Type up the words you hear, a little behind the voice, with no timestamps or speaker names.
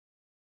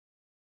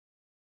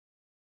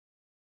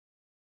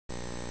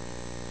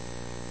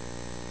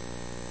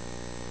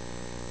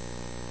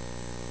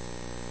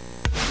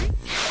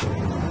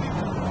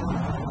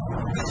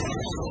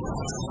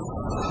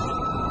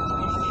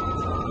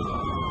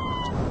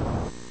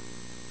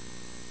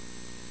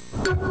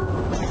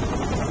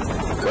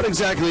What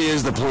exactly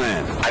is the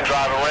plan? I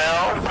drive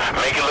around,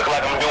 make it look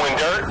like I'm doing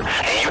dirt,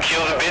 and you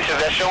kill the bitches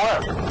that show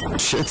up.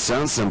 Shit,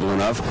 sounds simple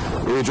enough.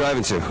 Where are you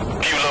driving to?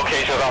 Few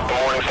locations off the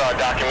Morningstar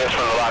documents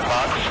from the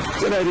lockbox.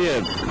 Good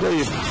idea. Well,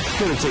 you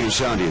could have taken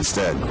Shandy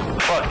instead.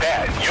 Fuck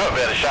that. You're a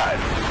better shot.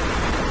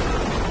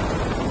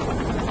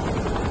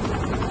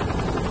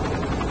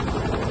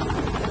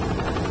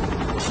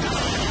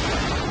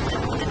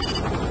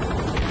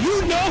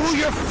 You know who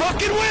you're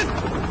fucking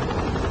with?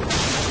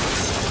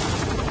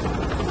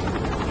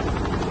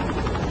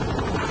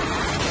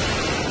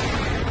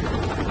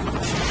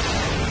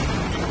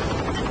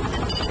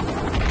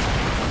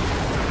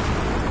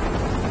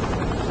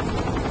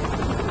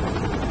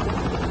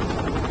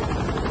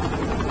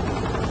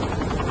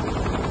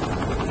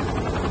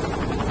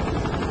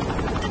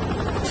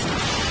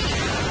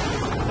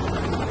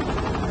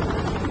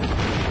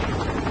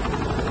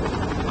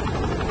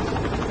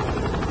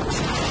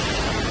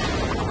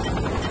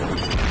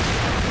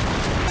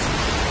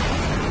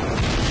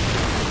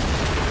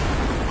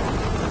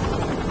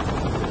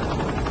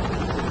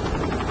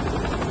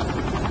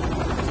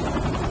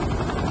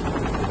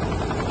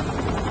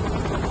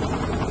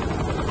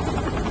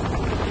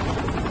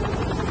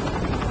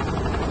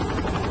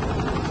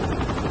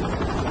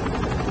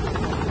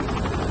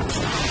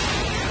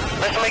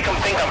 Let's make them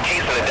think I'm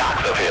casing the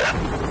docks up here.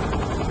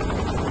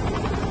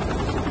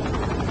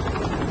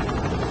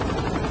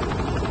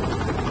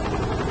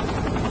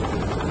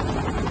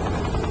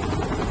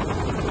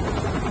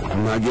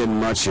 I'm not getting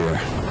much here.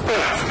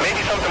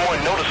 Maybe something more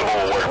noticeable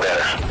will work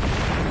better.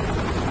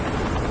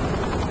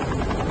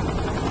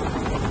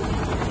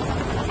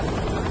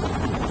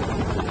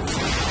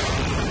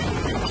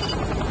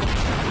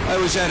 I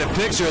wish I had a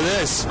picture of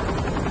this.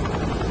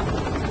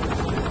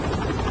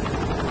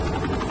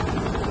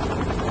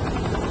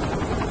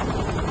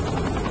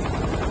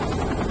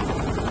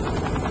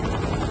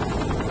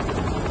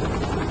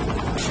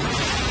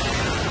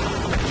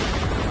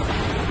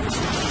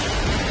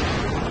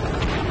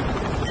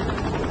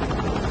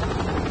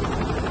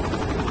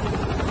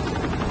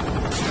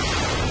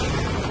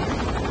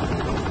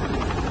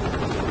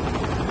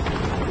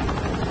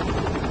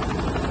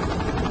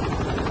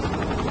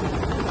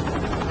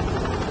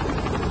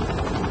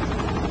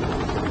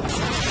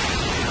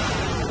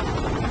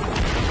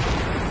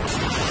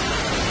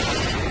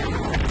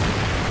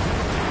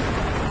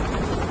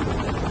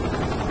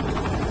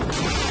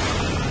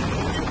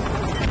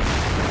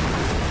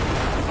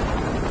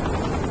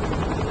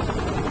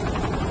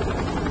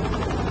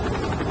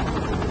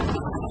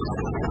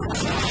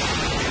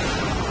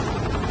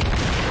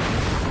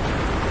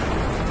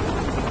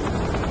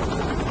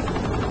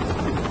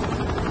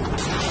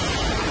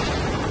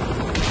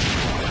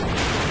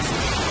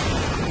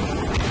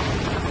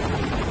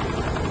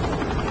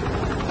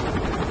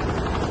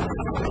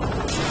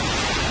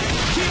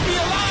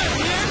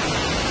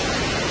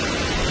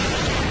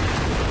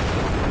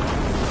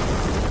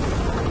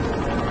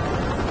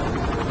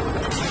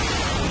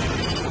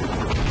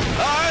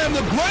 The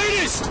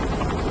greatest!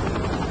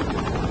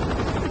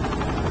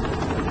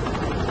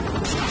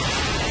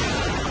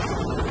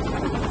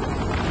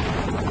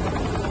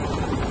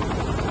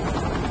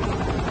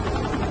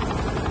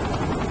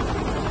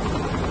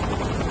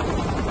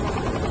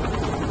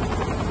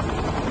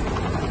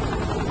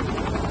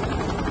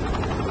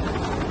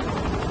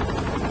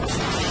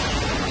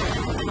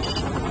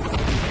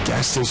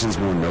 Gas station's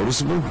more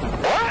noticeable?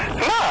 What?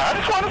 Nah, I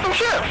just wanted some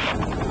chips.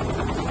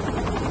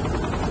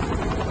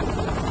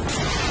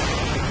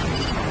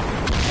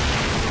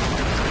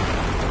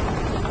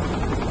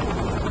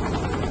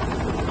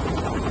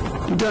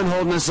 You done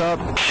holding us up?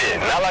 Shit,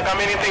 not like I'm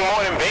anything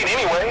more than bait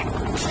anyway.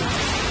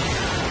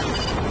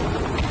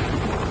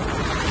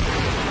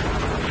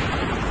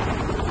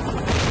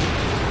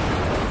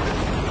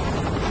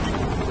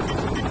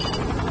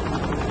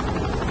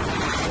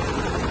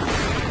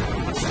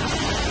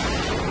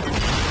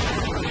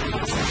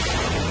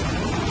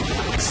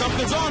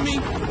 Something's on me.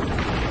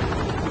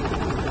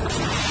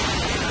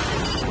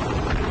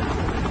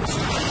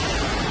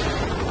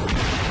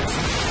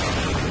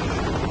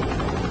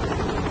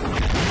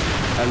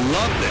 I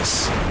love this.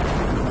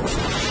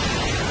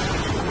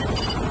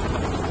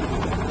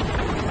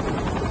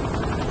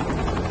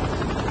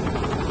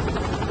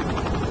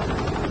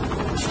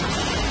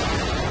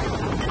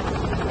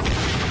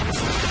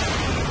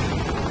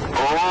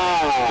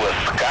 Ooh, a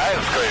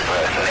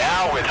skyscraper.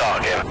 Now we're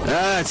talking.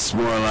 That's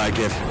more like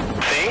it.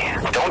 See?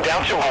 Don't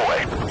doubt your boy.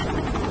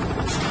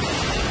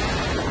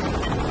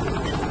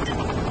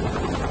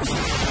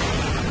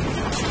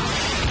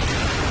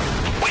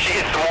 We should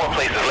hit some more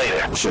places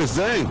later. Sure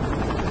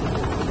thing.